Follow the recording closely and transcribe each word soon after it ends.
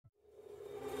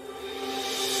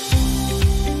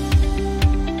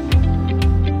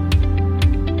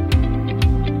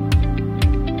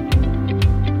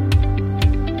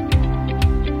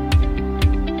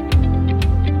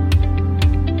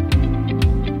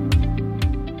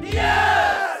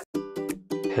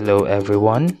Hello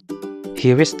everyone,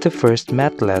 here is the first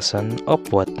math lesson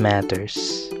of What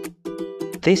Matters.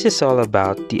 This is all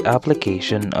about the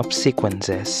application of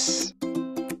sequences.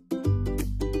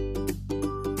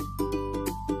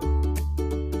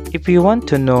 If you want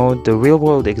to know the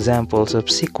real-world examples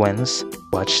of sequence,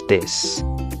 watch this.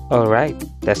 Alright,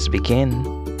 let's begin.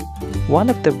 One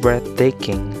of the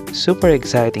breathtaking, super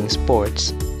exciting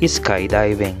sports is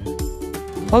skydiving.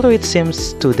 Although it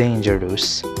seems too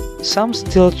dangerous, some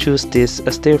still choose this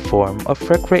as their form of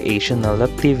recreational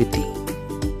activity.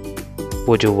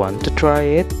 Would you want to try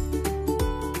it?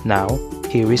 Now,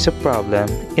 here is a problem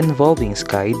involving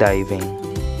skydiving.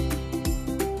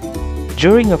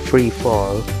 During a free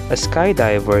fall, a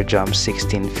skydiver jumps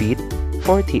 16 feet,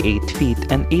 48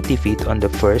 feet, and 80 feet on the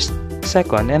first,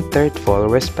 second, and third fall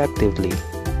respectively.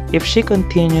 If she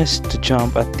continues to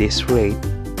jump at this rate,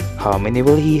 how many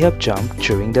will he have jumped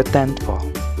during the 10th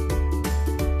fall?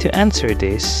 To answer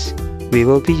this, we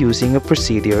will be using a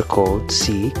procedure called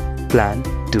See, Plan,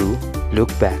 Do, Look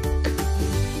Back.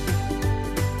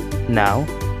 Now,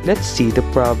 let's see the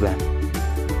problem.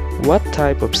 What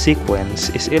type of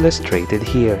sequence is illustrated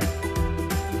here?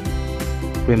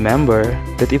 Remember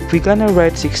that if we're gonna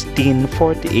write 16,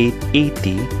 48,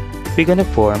 80, we're gonna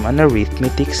form an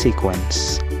arithmetic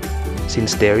sequence,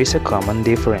 since there is a common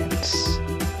difference.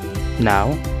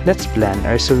 Now, let's plan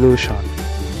our solution.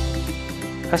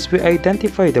 As we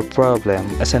identify the problem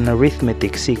as an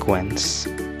arithmetic sequence,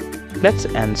 let's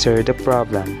answer the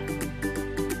problem.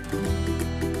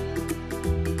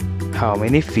 How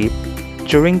many feet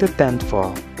during the 10th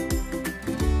fall?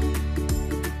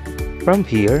 From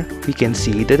here, we can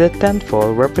see that the 10th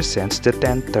fall represents the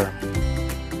 10th term.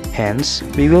 Hence,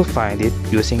 we will find it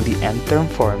using the nth term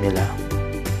formula.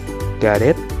 Got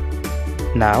it?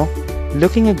 Now,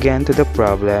 looking again to the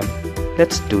problem,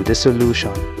 let's do the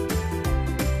solution.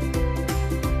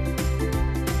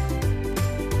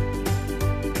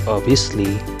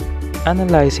 Obviously,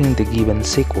 analyzing the given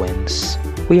sequence,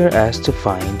 we are asked to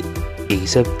find a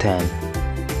sub 10.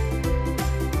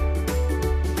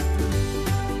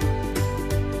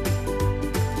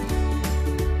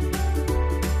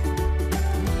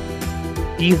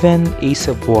 Given a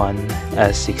sub 1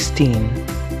 as 16,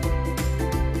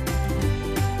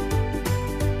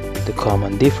 the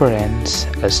common difference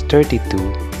as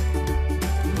 32,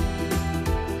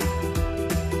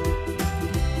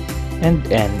 and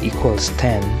n equals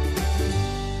 10,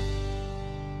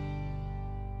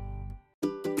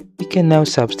 we can now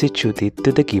substitute it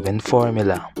to the given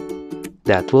formula.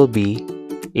 That will be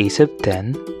a sub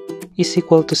 10 is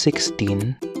equal to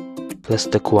 16 plus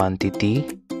the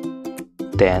quantity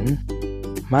 10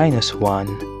 minus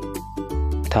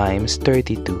 1 times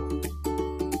 32.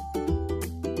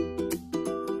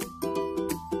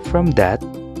 From that,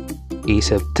 a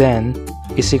sub 10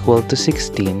 is equal to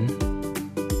 16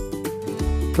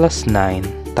 plus 9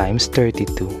 times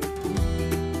 32.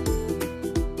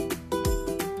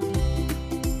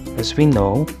 As we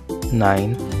know,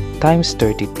 9 times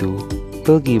 32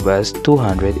 will give us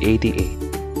 288.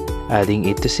 Adding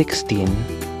it to 16,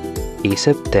 a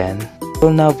sub 10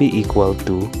 will now be equal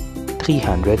to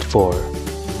 304.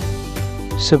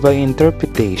 So by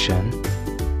interpretation,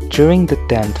 during the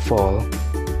 10th fall,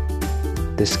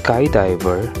 the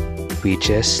skydiver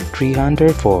reaches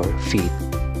 304 feet.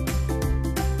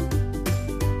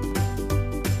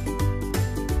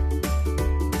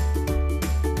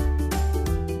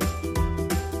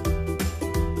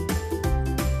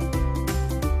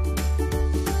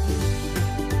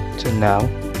 So now,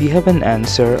 we have an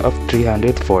answer of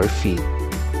 304 feet.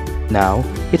 Now,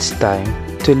 it's time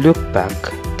to look back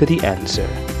to the answer.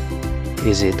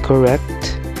 Is it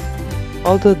correct?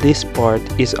 Although this part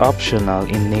is optional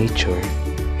in nature,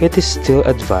 it is still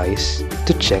advised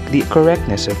to check the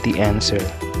correctness of the answer.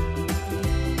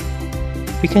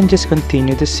 We can just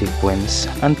continue the sequence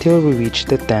until we reach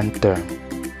the 10th term.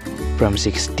 From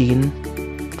 16,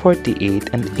 48,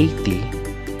 and 80,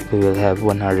 we will have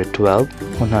 112,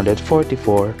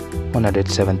 144,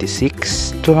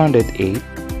 176, 208,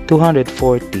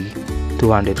 240,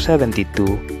 272,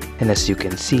 and as you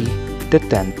can see, the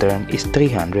 10th term is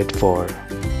 304.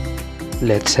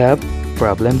 Let's have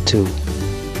problem 2.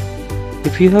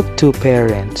 If you have 2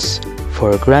 parents,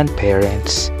 4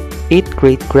 grandparents, 8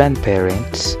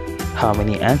 great-grandparents, how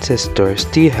many ancestors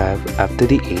do you have after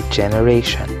the 8th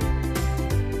generation?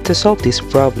 To solve this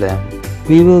problem,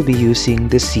 we will be using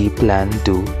the See, Plan,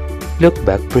 Do, Look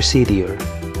Back procedure.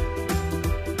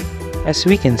 As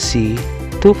we can see,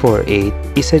 248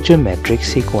 is a geometric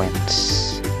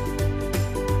sequence.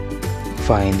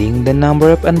 Finding the number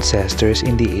of ancestors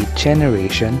in the 8th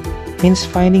generation means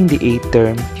finding the 8th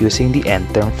term using the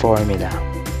nth term formula.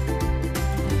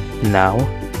 Now,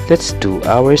 let's do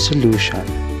our solution.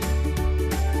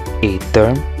 8th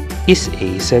term is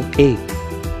a sub 8.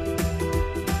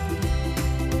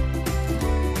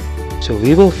 So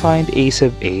we will find a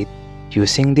sub 8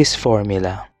 using this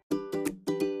formula.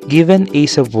 Given a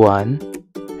sub 1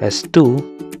 as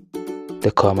 2,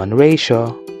 the common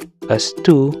ratio as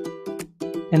 2,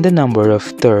 and the number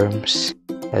of terms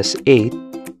as 8,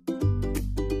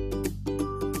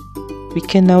 we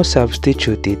can now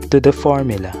substitute it to the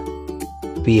formula.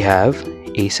 We have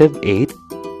a sub 8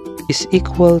 is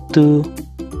equal to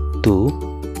 2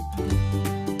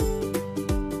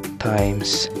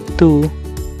 times 2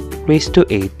 raised to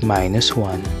 8 minus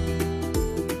 1.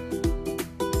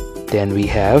 Then we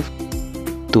have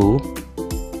 2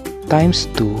 times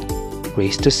 2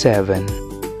 raised to 7.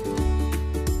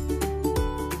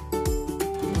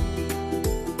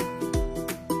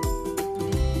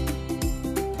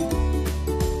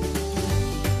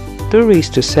 Two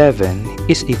raised to 7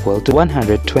 is equal to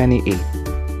 128.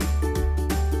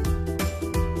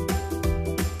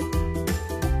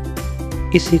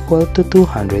 Is equal to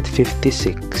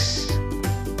 256.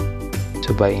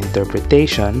 So by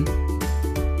interpretation,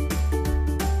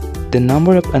 the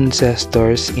number of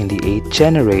ancestors in the 8th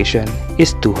generation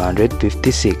is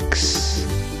 256.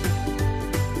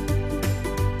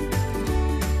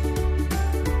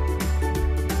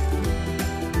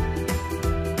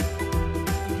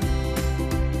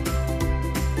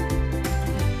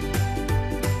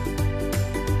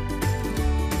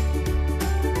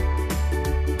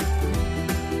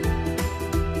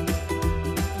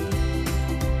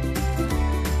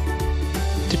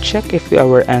 To check if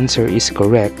our answer is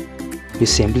correct, we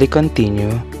simply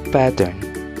continue pattern.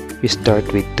 We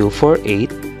start with 2 for 8,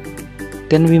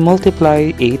 then we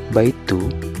multiply 8 by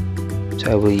 2.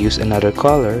 So I will use another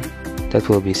color, that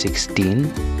will be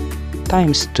 16,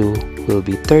 times 2 will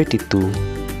be 32,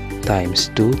 times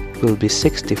 2 will be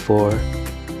 64,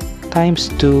 times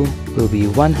 2 will be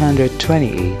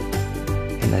 128.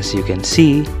 And as you can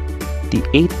see, the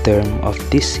 8th term of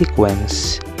this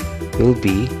sequence will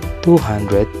be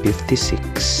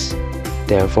 256.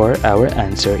 Therefore, our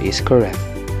answer is correct.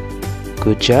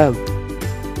 Good job!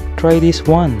 Try this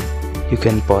one. You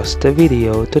can pause the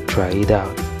video to try it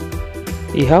out.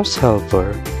 A house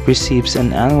helper receives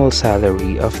an annual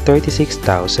salary of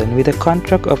 36,000 with a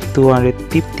contract of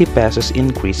 250 pesos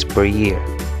increase per year.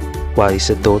 What is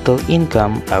the total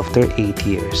income after 8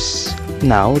 years?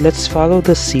 Now, let's follow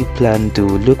the C-Plan-Do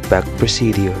look-back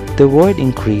procedure. The word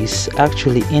increase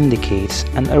actually indicates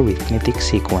an arithmetic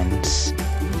sequence.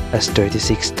 As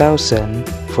 36,000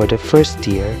 for the first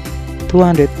year,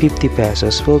 250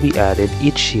 pesos will be added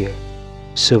each year.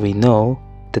 So we know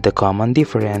that the common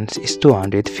difference is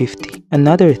 250.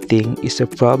 Another thing is the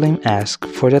problem asks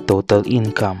for the total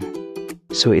income.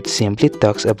 So it simply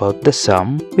talks about the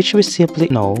sum, which we simply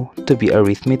know to be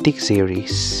arithmetic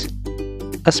series.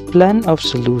 As plan of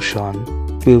solution,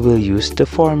 we will use the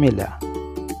formula.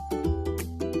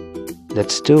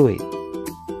 Let's do it.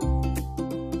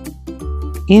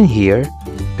 In here,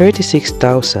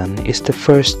 36,000 is the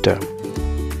first term.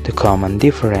 The common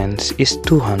difference is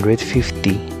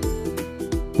 250.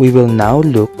 We will now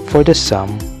look for the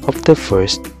sum of the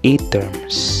first 8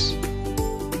 terms.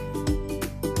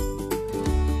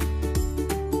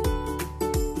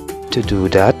 To do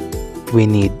that, we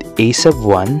need a sub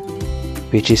 1,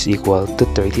 which is equal to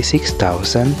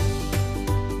 36,000,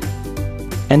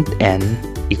 and n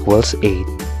equals 8.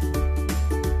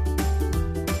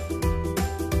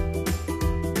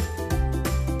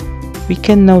 We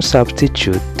can now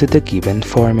substitute to the given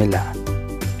formula.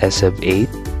 S sub 8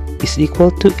 is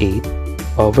equal to 8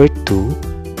 over 2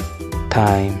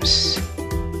 times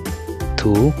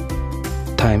 2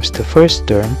 times the first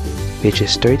term, which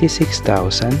is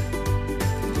 36,000,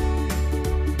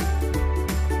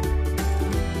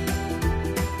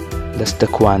 plus the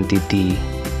quantity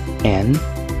n,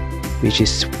 which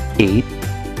is 8,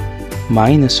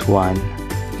 minus 1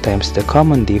 times the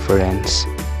common difference,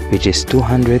 which is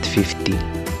 250.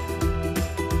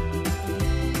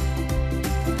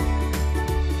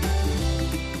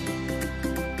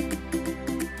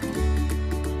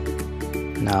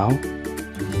 Now,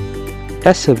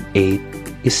 S sub 8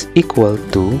 is equal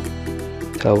to,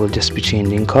 so I will just be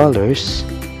changing colors.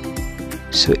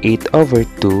 So 8 over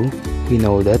 2, we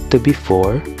know that to be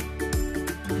 4.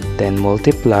 Then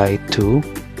multiply 2.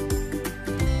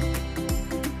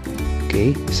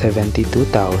 Okay,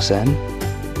 72,000.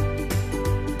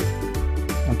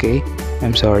 Okay,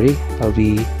 I'm sorry, I'll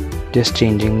be just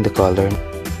changing the color.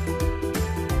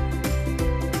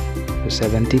 So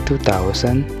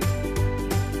 72,000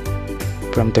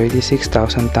 from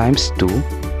 36,000 times 2,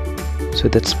 so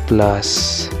that's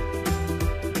plus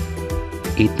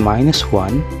 8 minus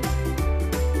 1,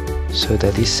 so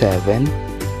that is 7,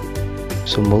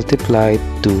 so multiply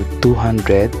to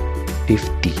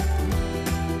 250.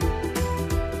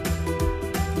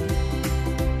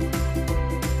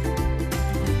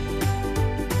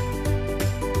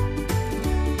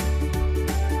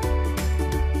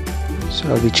 So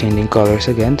I'll be changing colors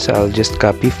again, so I'll just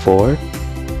copy 4.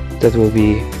 That will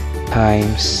be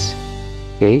times,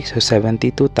 okay, so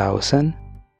 72,000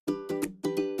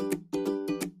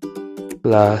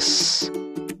 plus,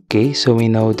 okay, so we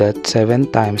know that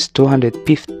 7 times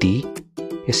 250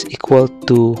 is equal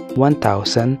to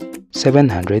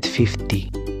 1,750.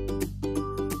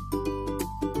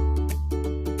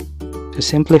 So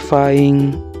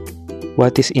simplifying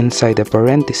what is inside the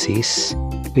parentheses,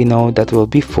 we know that will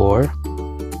be 4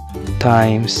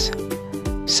 times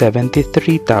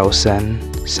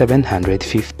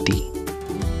 73,750.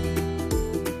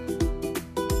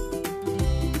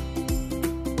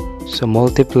 So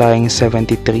multiplying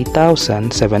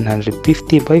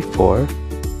 73,750 by 4,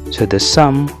 so the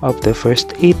sum of the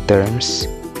first 8 terms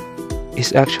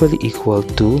is actually equal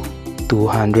to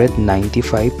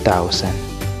 295,000.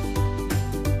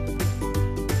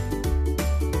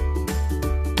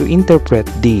 To interpret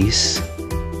this,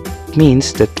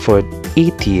 means that for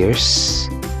 8 years,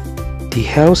 the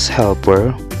house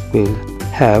helper will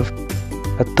have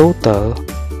a total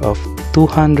of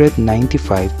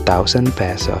 295,000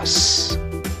 pesos.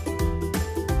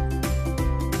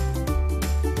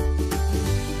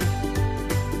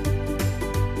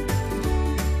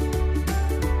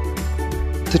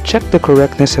 To check the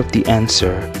correctness of the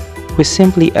answer, we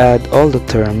simply add all the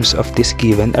terms of this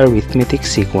given arithmetic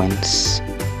sequence.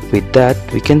 With that,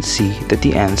 we can see that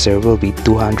the answer will be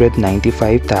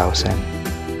 295,000.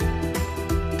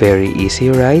 Very easy,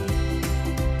 right?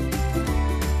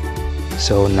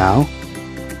 So now,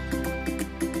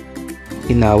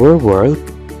 in our world,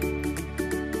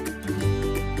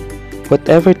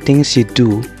 whatever things you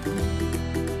do,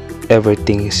 whatever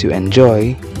things you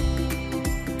enjoy,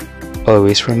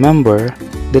 always remember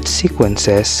that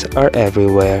sequences are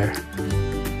everywhere.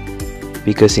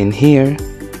 Because in here,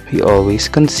 we always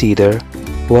consider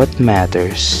what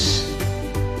matters.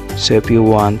 So if you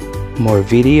want more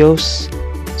videos,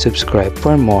 subscribe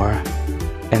for more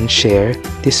and share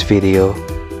this video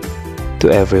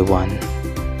to everyone.